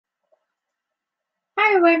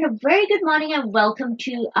Hi everyone, a very good morning and welcome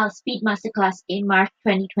to our Speed Masterclass in March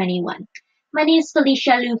 2021. My name is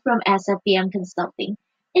Felicia Liu from SFPM Consulting.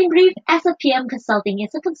 In brief, SFPM Consulting is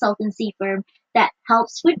a consultancy firm that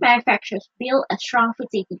helps food manufacturers build a strong food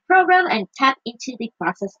safety program and tap into the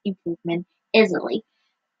process improvement easily.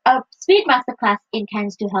 Our Speed Masterclass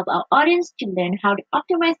intends to help our audience to learn how to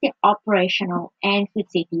optimize their operational and food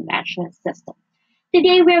safety management system.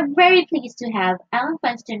 Today, we are very pleased to have Alan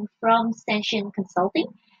Funston from Sensation Consulting.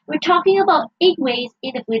 We're talking about 8 ways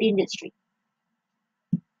in the food industry.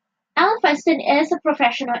 Alan Funston is a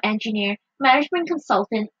professional engineer, management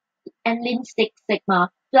consultant, and Lean Six Sigma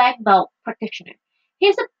Black Belt practitioner.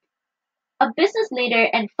 He's a business leader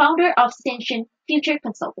and founder of Sensation Future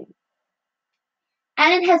Consulting.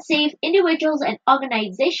 Alan has saved individuals and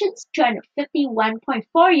organizations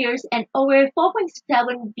 251.4 years and over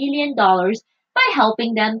 $4.7 billion by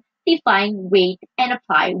helping them define, weight, and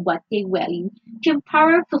apply what they value to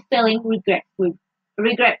empower fulfilling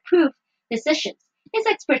regret-proof decisions. His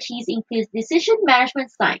expertise includes decision management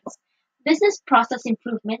science, business process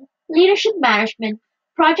improvement, leadership management,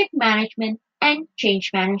 project management, and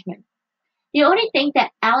change management. The only thing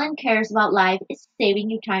that Alan cares about life is saving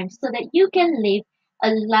you time so that you can live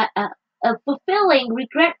a fulfilling,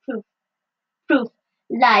 regret-proof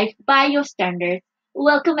life by your standards.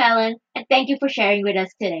 Welcome, Alan, and thank you for sharing with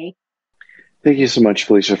us today. Thank you so much,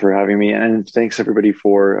 Felicia, for having me. And thanks everybody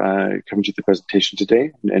for coming to the presentation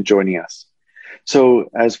today and joining us. So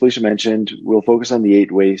as Felicia mentioned, we'll focus on the 8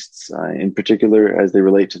 wastes in particular as they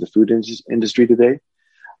relate to the food industry today.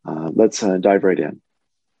 Let's dive right in.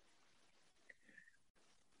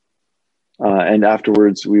 And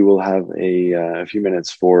afterwards, we will have a few minutes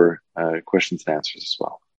for questions and answers as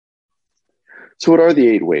well. So what are the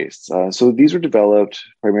 8 wastes? So these were developed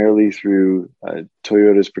primarily through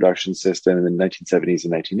Toyota's production system in the 1970s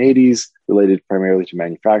and 1980s, related primarily to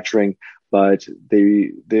manufacturing, but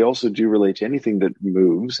they also do relate to anything that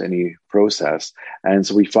moves, any process. And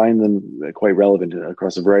so we find them quite relevant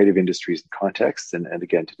across a variety of industries and contexts. And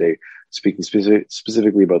again, today, speaking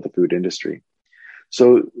specifically about the food industry.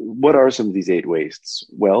 So what are some of these 8 wastes?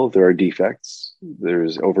 Well, there are defects,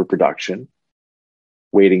 there's overproduction,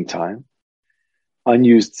 waiting time,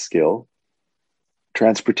 unused skill,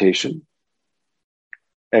 transportation,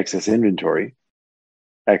 excess inventory,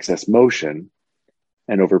 excess motion,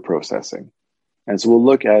 and overprocessing. And so we'll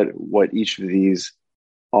look at what each of these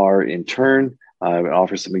are in turn,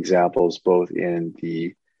 offer some examples both in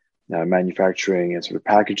the manufacturing and sort of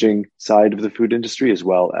packaging side of the food industry, as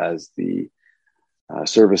well as the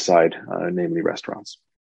service side, namely restaurants.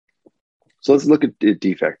 So let's look at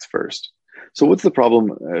defects first. So what's the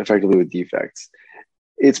problem effectively with defects?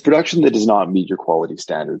 It's production that does not meet your quality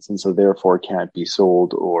standards, and so therefore can't be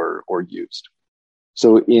sold or used.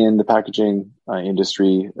 So in the packaging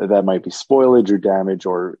industry, that might be spoilage or damage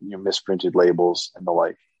or misprinted labels and the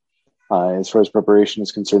like. As far as preparation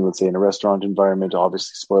is concerned, let's say in a restaurant environment,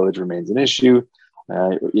 obviously spoilage remains an issue.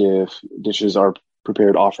 If dishes are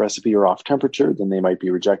prepared off recipe or off temperature, then they might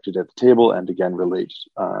be rejected at the table and again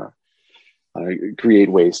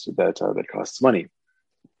create waste that costs money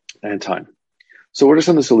and time. So what are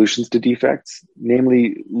some of the solutions to defects?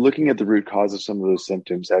 Namely, looking at the root cause of some of those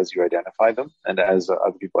symptoms as you identify them and as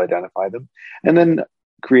other people identify them, and then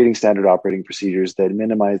creating standard operating procedures that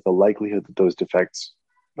minimize the likelihood that those defects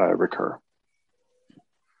recur.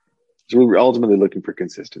 So we're ultimately looking for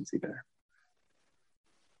consistency there.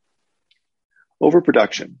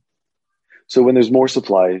 Overproduction. So when there's more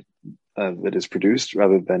supply that is produced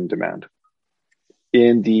rather than demand.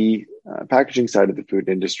 In the packaging side of the food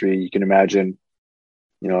industry, you can imagine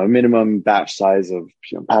a minimum batch size of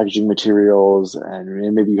packaging materials,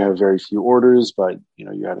 and maybe you have very few orders, but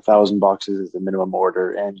you had 1,000 boxes as the minimum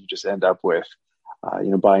order, and you just end up with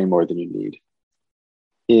buying more than you need.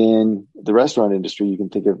 In the restaurant industry, you can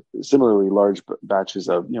think of similarly large batches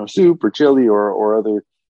of soup or chili or other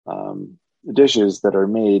dishes that are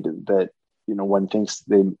made that one thinks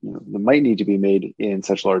they might need to be made in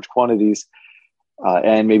such large quantities,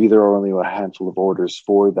 and maybe there are only a handful of orders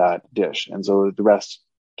for that dish, and so the rest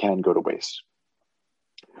can go to waste.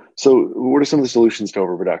 So what are some of the solutions to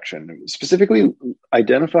overproduction? Specifically,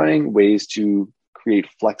 identifying ways to create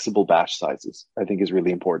flexible batch sizes, I think, is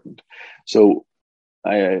really important. So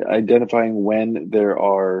identifying when there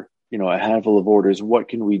are a handful of orders, what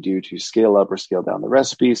can we do to scale up or scale down the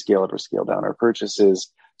recipe, scale up or scale down our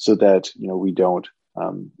purchases, so that we don't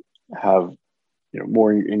have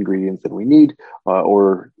more ingredients than we need,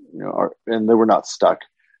 and that we're not stuck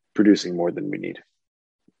producing more than we need.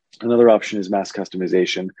 Another option is mass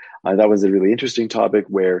customization. That was a really interesting topic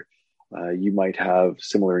where you might have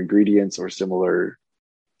similar ingredients or similar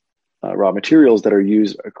raw materials that are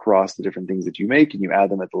used across the different things that you make, and you add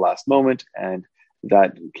them at the last moment, and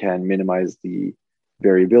that can minimize the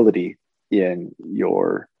variability in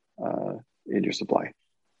your supply.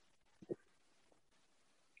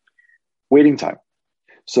 Waiting time.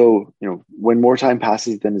 So, when more time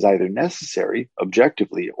passes than is either necessary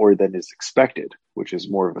objectively or than is expected, which is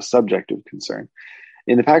more of a subjective concern.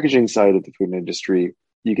 In the packaging side of the food industry,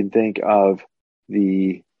 you can think of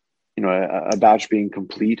a batch being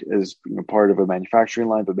complete as part of a manufacturing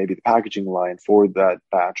line, but maybe the packaging line for that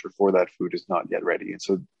batch or for that food is not yet ready. And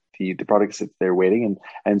so the product sits there waiting,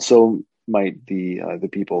 and so might the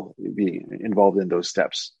people be involved in those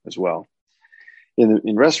steps as well.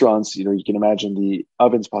 In restaurants, you can imagine the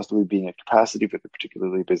ovens possibly being at capacity for the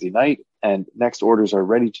particularly busy night, and next orders are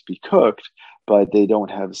ready to be cooked, but they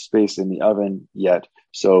don't have space in the oven yet.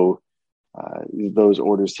 So those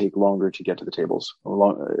orders take longer to get to the tables.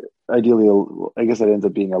 Ideally, I guess that ends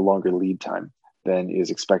up being a longer lead time than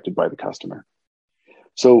is expected by the customer.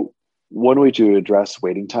 So one way to address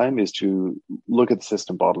waiting time is to look at the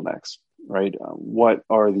system bottlenecks, right? What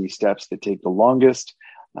are the steps that take the longest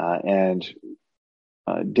and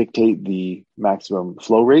dictate the maximum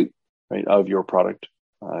flow rate, right, of your product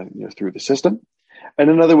through the system. And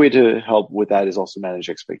another way to help with that is also manage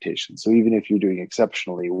expectations. So even if you're doing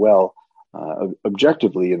exceptionally well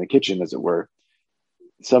objectively in the kitchen, as it were,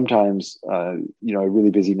 sometimes a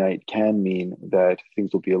really busy night can mean that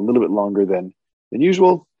things will be a little bit longer than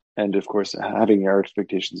usual. And of course, having our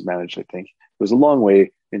expectations managed, I think, goes a long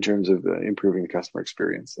way in terms of improving the customer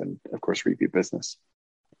experience and, of course, repeat business.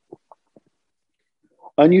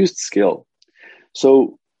 Unused skill.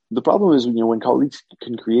 So the problem is, when colleagues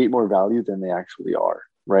can create more value than they actually are,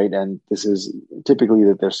 right? And this is typically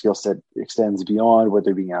that their skill set extends beyond what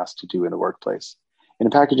they're being asked to do in the workplace. In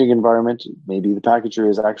a packaging environment, maybe the packager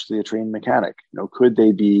is actually a trained mechanic. Could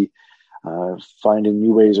they be finding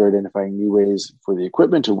new ways or identifying new ways for the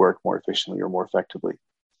equipment to work more efficiently or more effectively?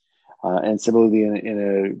 And similarly, in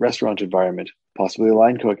a restaurant environment, possibly a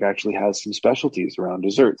line cook actually has some specialties around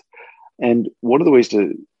desserts. And one of the ways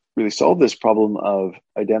to really solve this problem of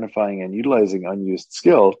identifying and utilizing unused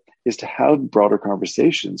skill is to have broader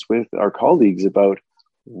conversations with our colleagues about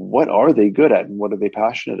what are they good at and what are they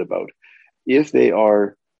passionate about. If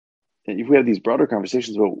we have these broader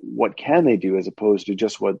conversations about what can they do as opposed to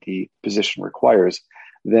just what the position requires,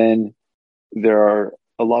 then there are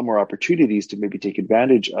a lot more opportunities to maybe take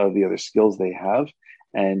advantage of the other skills they have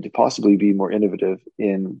and to possibly be more innovative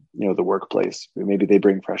in the workplace. Maybe they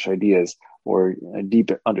bring fresh ideas or a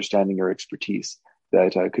deep understanding or expertise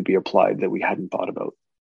that could be applied that we hadn't thought about.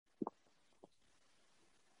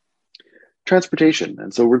 Transportation.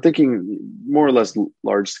 And so we're thinking more or less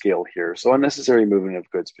large scale here. So unnecessary movement of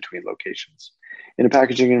goods between locations. In a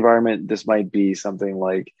packaging environment, this might be something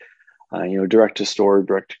like direct to store,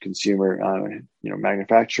 direct to consumer,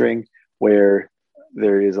 manufacturing, where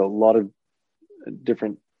there is a lot of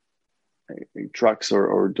different trucks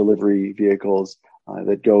or delivery vehicles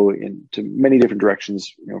that go into many different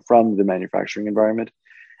directions, from the manufacturing environment.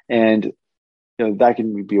 And that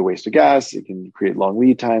can be a waste of gas. It can create long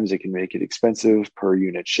lead times. It can make it expensive per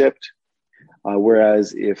unit shipped.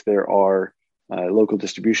 Whereas if there are local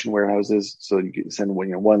distribution warehouses, so you can send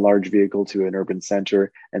one large vehicle to an urban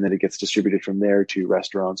center, and then it gets distributed from there to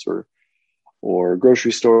restaurants or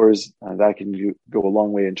grocery stores, that can go a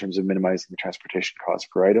long way in terms of minimizing the transportation cost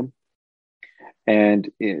per item. And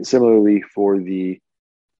similarly for the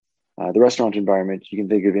restaurant environment, you can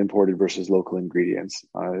think of imported versus local ingredients.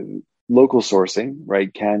 Local sourcing,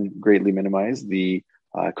 right, can greatly minimize the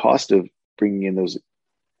cost of bringing in those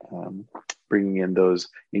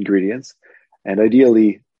ingredients. And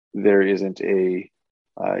ideally, there isn't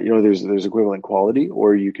there's equivalent quality,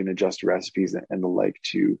 or you can adjust recipes and the like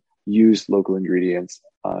to use local ingredients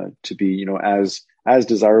to be as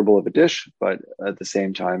desirable of a dish, but at the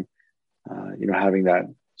same time having that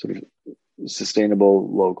sort of sustainable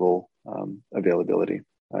local availability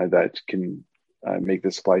that can make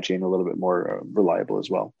the supply chain a little bit more reliable as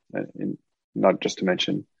well, and not just to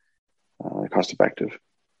mention cost effective.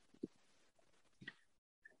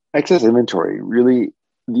 Excess inventory. Really,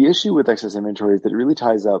 the issue with excess inventory is that it really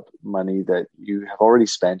ties up money that you have already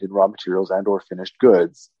spent in raw materials and or finished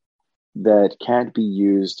goods that can't be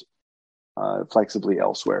used flexibly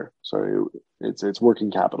elsewhere. So it's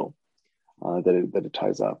working capital that it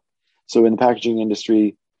ties up. So in the packaging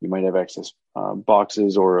industry, you might have excess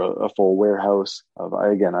boxes or a full warehouse of,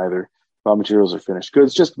 again, either raw materials or finished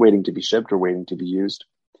goods just waiting to be shipped or waiting to be used.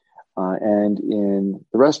 And in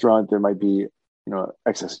the restaurant, there might be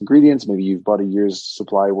excess ingredients. Maybe you've bought a year's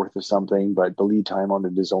supply worth of something, but the lead time on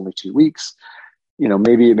it is only 2 weeks.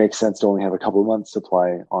 maybe it makes sense to only have a couple of months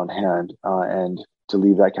supply on hand and to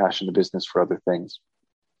leave that cash in the business for other things.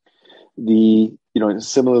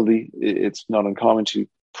 Similarly, it's not uncommon to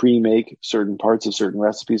pre-make certain parts of certain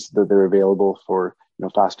recipes so that they're available for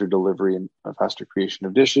faster delivery and faster creation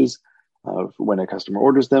of dishes when a customer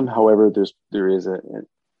orders them. However, there is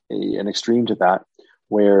an extreme to that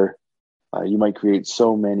where you might create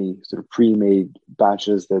so many sort of pre-made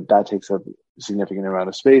batches that takes up a significant amount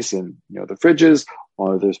of space in the fridges,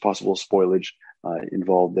 or there's possible spoilage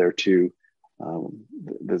involved there too.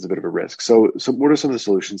 There's a bit of a risk. So what are some of the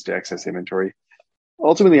solutions to excess inventory?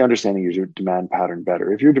 Ultimately, understanding your demand pattern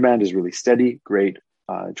better. If your demand is really steady, great.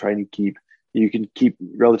 You can keep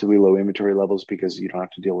relatively low inventory levels because you don't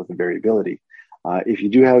have to deal with the variability. If you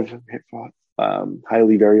do have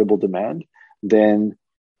highly variable demand, then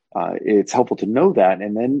it's helpful to know that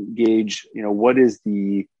and then gauge, what is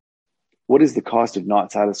the cost of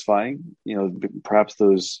not satisfying, perhaps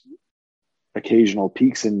those occasional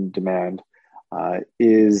peaks in demand.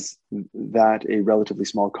 Is that a relatively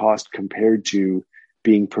small cost compared to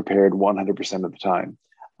being prepared 100% of the time?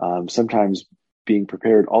 Sometimes being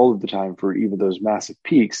prepared all of the time for even those massive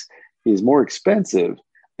peaks is more expensive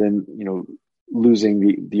than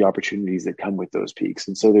losing the opportunities that come with those peaks.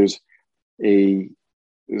 And so there's a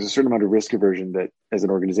certain amount of risk aversion that as an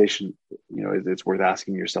organization, it's worth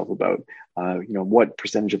asking yourself about, what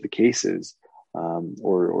percentage of the cases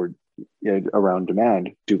or around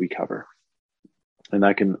demand do we cover? And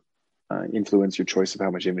that can influence your choice of how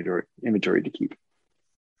much inventory to keep.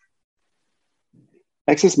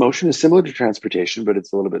 Excess motion is similar to transportation, but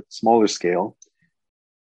it's a little bit smaller scale.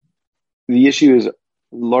 The issue is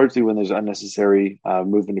largely when there's unnecessary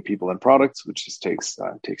movement of people and products, which just takes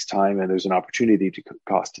time, and there's an opportunity to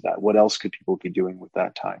cost to that. What else could people be doing with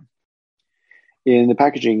that time? In the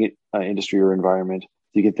packaging industry or environment,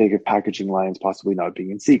 you can think of packaging lines possibly not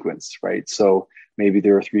being in sequence, right? So maybe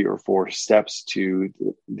there are 3 or 4 steps to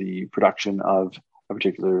the production of a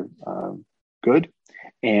particular good.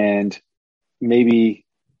 And maybe,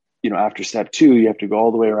 after step 2, you have to go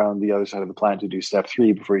all the way around the other side of the plant to do step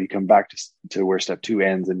 3 before you come back to where step 2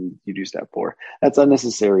 ends and you do step 4. That's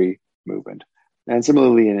unnecessary movement. And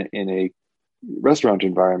similarly, in a restaurant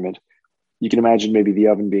environment, you can imagine maybe the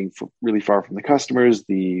oven being really far from the customers,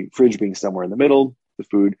 the fridge being somewhere in the middle. The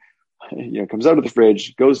food, comes out of the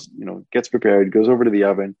fridge, goes, gets prepared, goes over to the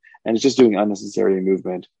oven, and it's just doing unnecessary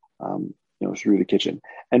movement, through the kitchen.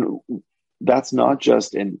 And that's not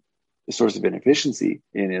just a source of inefficiency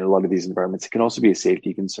in a lot of these environments. It can also be a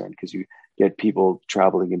safety concern because you get people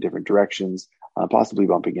traveling in different directions, possibly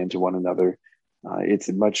bumping into one another. It's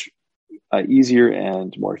much easier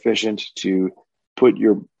and more efficient to put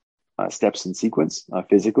your steps in sequence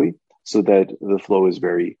physically so that the flow is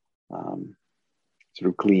very sort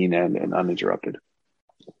of clean and uninterrupted.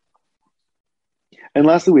 And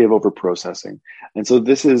lastly, we have over-processing. And so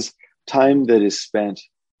this is time that is spent,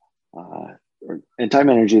 and time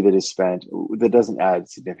energy that is spent that doesn't add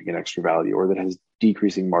significant extra value or that has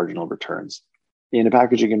decreasing marginal returns. In a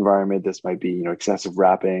packaging environment, this might be excessive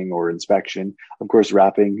wrapping or inspection. Of course,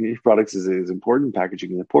 wrapping products is important,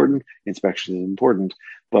 packaging is important, inspection is important.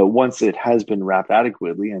 But once it has been wrapped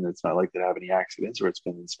adequately, and it's not likely to have any accidents, or it's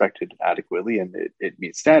been inspected adequately and it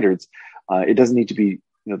meets standards, it doesn't need to be,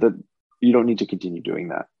 you don't need to continue doing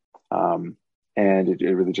that. And it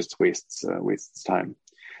really just wastes time.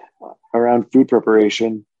 Around food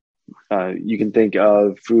preparation, you can think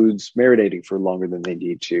of foods marinating for longer than they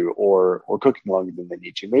need to, or cooking longer than they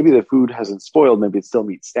need to. Maybe the food hasn't spoiled, maybe it still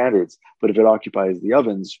meets standards, but if it occupies the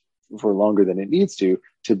ovens for longer than it needs to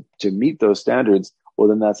meet those standards, well,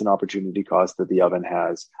 then that's an opportunity cost that the oven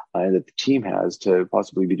has and that the team has to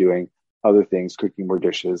possibly be doing other things, cooking more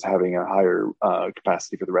dishes, having a higher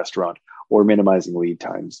capacity for the restaurant, or minimizing lead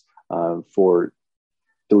times for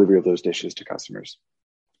delivery of those dishes to customers.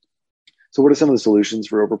 So what are some of the solutions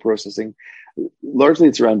for overprocessing? Largely,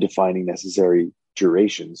 it's around defining necessary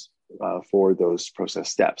durations for those process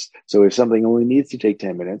steps. So if something only needs to take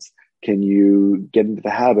 10 minutes, can you get into the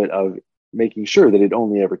habit of making sure that it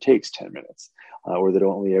only ever takes 10 minutes or that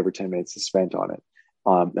only ever 10 minutes is spent on it?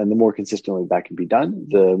 And the more consistently that can be done,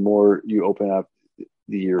 the more you open up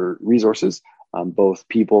your resources, both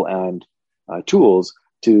people and tools,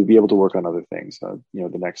 to be able to work on other things, the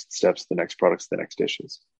next steps, the next products, the next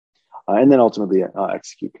dishes. And then ultimately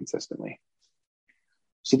execute consistently.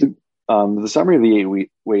 So the summary of the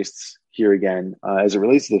 8 wastes here again, as it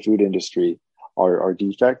relates to the food industry, are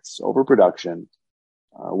defects, overproduction,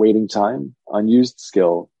 waiting time, unused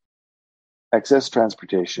skill, excess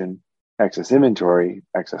transportation, excess inventory,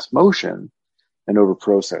 excess motion, and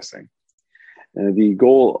overprocessing. The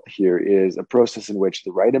goal here is a process in which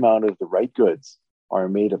the right amount of the right goods are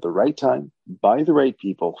made at the right time, by the right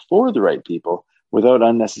people, for the right people, without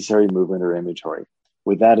unnecessary movement or inventory.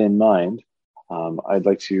 With that in mind, I'd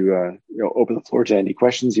like to open the floor to any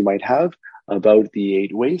questions you might have about the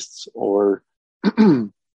 8 wastes, or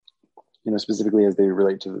specifically as they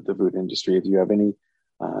relate to the food industry. If you have any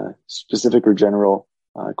specific or general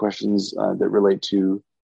questions that relate to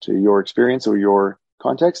your experience or your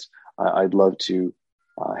context, I'd love to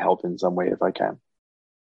help in some way if I can.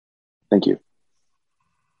 Thank you.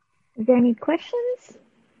 Is there any questions?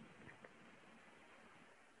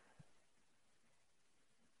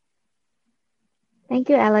 Thank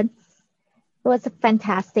you, Alan. It was a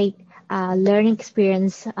fantastic learning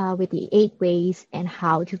experience with the 8 ways and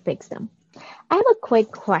how to fix them. I have a quick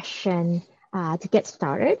question to get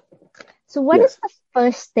started. So what is the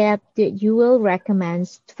first step that you will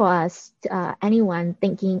recommend for us, anyone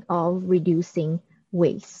thinking of reducing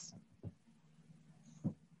waste?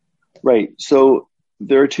 Right. So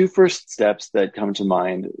there are 2 first steps that come to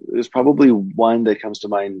mind. There's probably one that comes to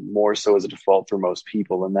mind more so as a default for most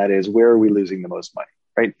people, and that is, where are we losing the most money,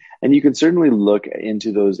 right? And you can certainly look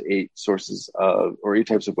into those 8 sources or 8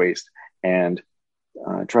 types of waste and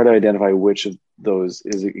try to identify which of those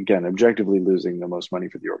is, again, objectively losing the most money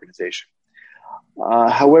for the organization.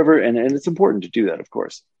 However, and it's important to do that, of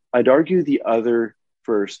course, I'd argue the other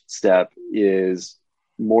first step is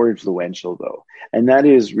more influential, though, and that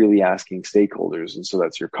is really asking stakeholders. And so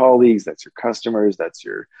that's your colleagues, that's your customers, that's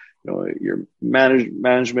your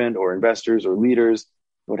management or investors or leaders,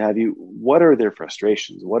 what have you. What are their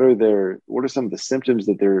frustrations? What are some of the symptoms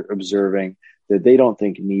that they're observing that they don't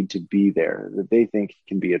think need to be there, that they think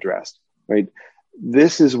can be addressed, right?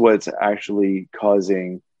 This is what's actually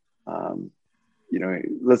causing,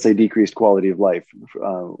 let's say, decreased quality of life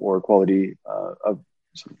or quality of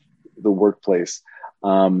sort of the workplace.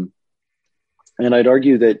 And I'd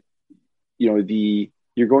argue that,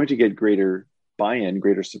 you're going to get greater buy-in,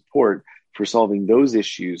 greater support for solving those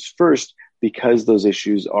issues first, because those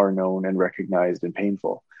issues are known and recognized and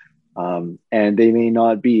painful. And they may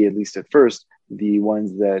not be, at least at first, the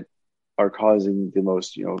ones that are causing the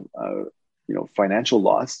most, financial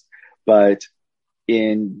loss, but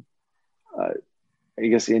in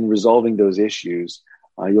resolving those issues,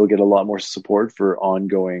 you'll get a lot more support for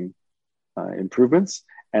ongoing improvements,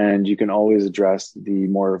 and you can always address the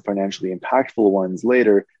more financially impactful ones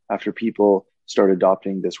later, after people start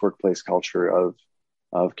adopting this workplace culture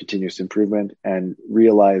of continuous improvement and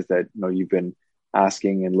realize that you've been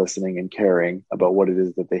asking and listening and caring about what it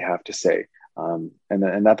is that they have to say, and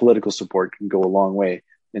that political support can go a long way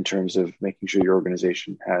in terms of making sure your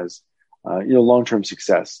organization has long-term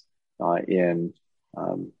success in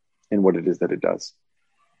what it is that it does.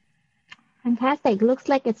 Fantastic. Looks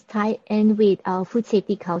like it's tied in with our food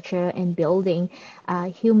safety culture and building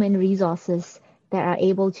human resources that are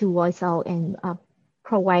able to voice out and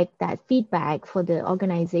provide that feedback for the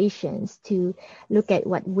organizations to look at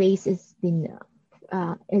what waste is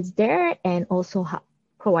there, and also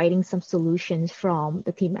providing some solutions from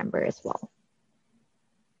the team member as well.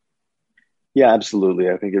 Yeah, absolutely.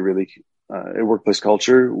 I think it really a workplace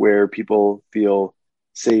culture where people feel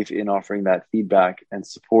safe in offering that feedback and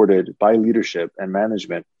supported by leadership and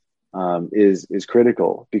management is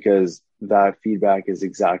critical, because that feedback is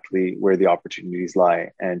exactly where the opportunities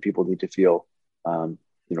lie, and people need to feel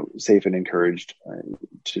safe and encouraged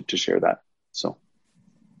to share that. So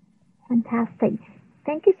fantastic.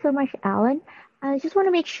 Thank you so much, Alan. I just want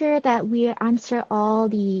to make sure that we answer all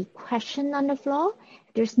the questions on the floor.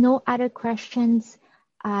 If there's no other questions,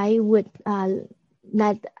 I would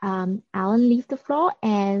let Alan leave the floor,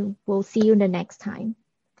 and we'll see you the next time.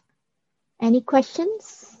 Any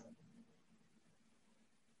questions?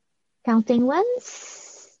 Counting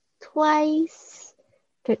once, twice,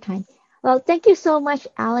 third time. Well, thank you so much,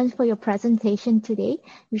 Alan, for your presentation today.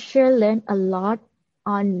 You sure learned a lot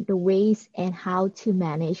on the waste and how to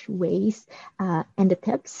manage waste and the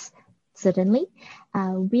tips, certainly.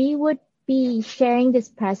 We would be sharing these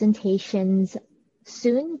presentations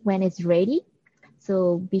soon when it's ready,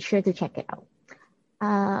 so be sure to check it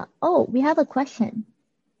out. We have a question.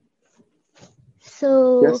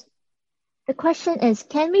 So yes. The question is,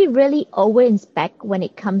 can we really over-inspect when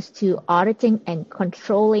it comes to auditing and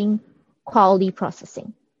controlling quality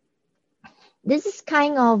processing? This is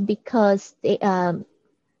kind of because the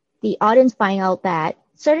audience find out that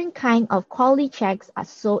certain kind of quality checks are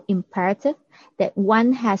so imperative that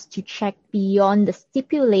one has to check beyond the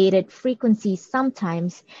stipulated frequency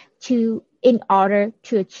sometimes in order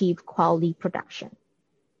to achieve quality production.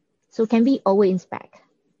 So can we over-inspect,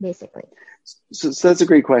 basically? So that's a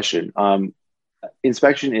great question.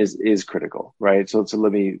 inspection is critical, right? So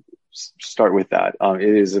let me start with that.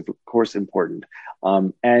 It is of course important,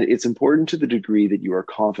 and it's important to the degree that you are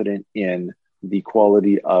confident in the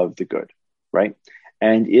quality of the good, right?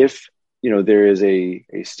 And if there is a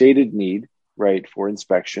stated need, right, for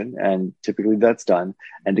inspection, and typically that's done,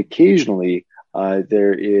 and occasionally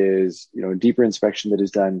there is deeper inspection that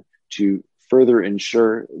is done to further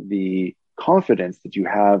ensure the confidence that you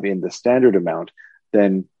have in the standard amount,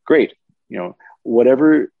 then great.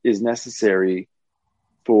 Whatever is necessary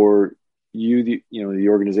for you, the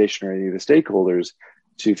organization or any of the stakeholders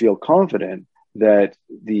to feel confident that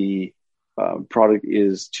the product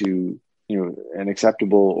is to an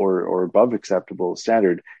acceptable or above acceptable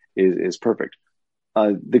standard is perfect.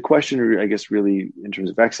 The question, I guess, really in terms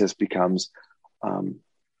of excess becomes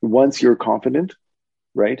once you're confident,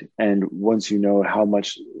 right, and once you know how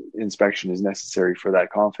much inspection is necessary for that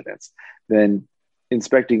confidence, then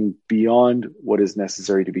inspecting beyond what is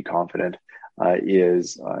necessary to be confident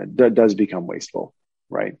does become wasteful,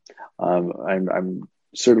 right? I'm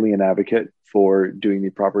certainly an advocate for doing the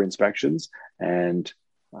proper inspections and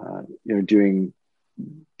doing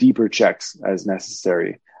deeper checks as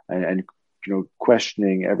necessary, and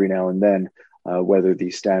questioning every now and then whether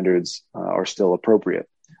these standards are still appropriate.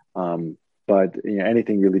 But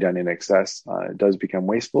anything really done in excess does become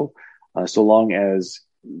wasteful, so long as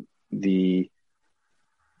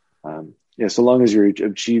so long as you're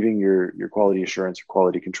achieving your quality assurance or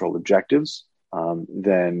quality control objectives,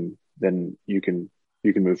 then you can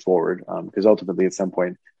move forward, because ultimately at some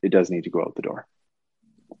point it does need to go out the door.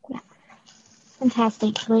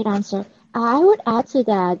 Fantastic, great answer. I would add to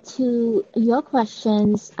that, to your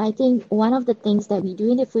questions. I think one of the things that we do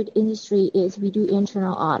in the food industry is we do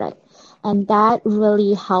internal audit. And that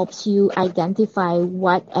really helps you identify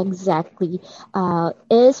what exactly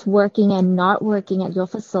is working and not working at your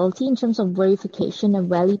facility in terms of verification and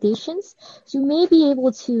validations. So you may be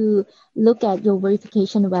able to look at your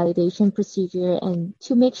verification and validation procedure and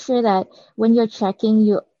to make sure that when you're checking,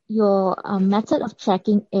 your method of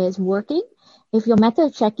checking is working. If your method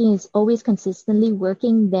of checking is always consistently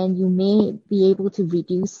working, then you may be able to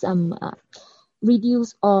reduce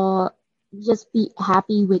or just be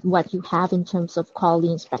happy with what you have in terms of quality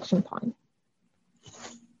inspection point.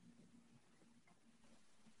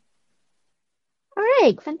 All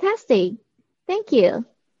right, fantastic. Thank you.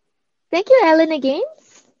 Thank you, Ellen, again.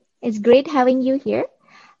 It's great having you here.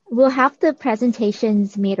 We'll have the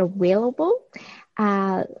presentations made available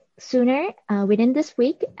sooner within this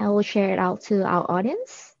week. I will share it out to our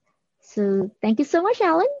audience. So thank you so much,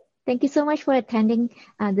 Alan. Thank you so much for attending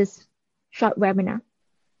this short webinar.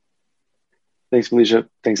 Thanks, Felicia.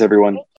 Thanks, everyone.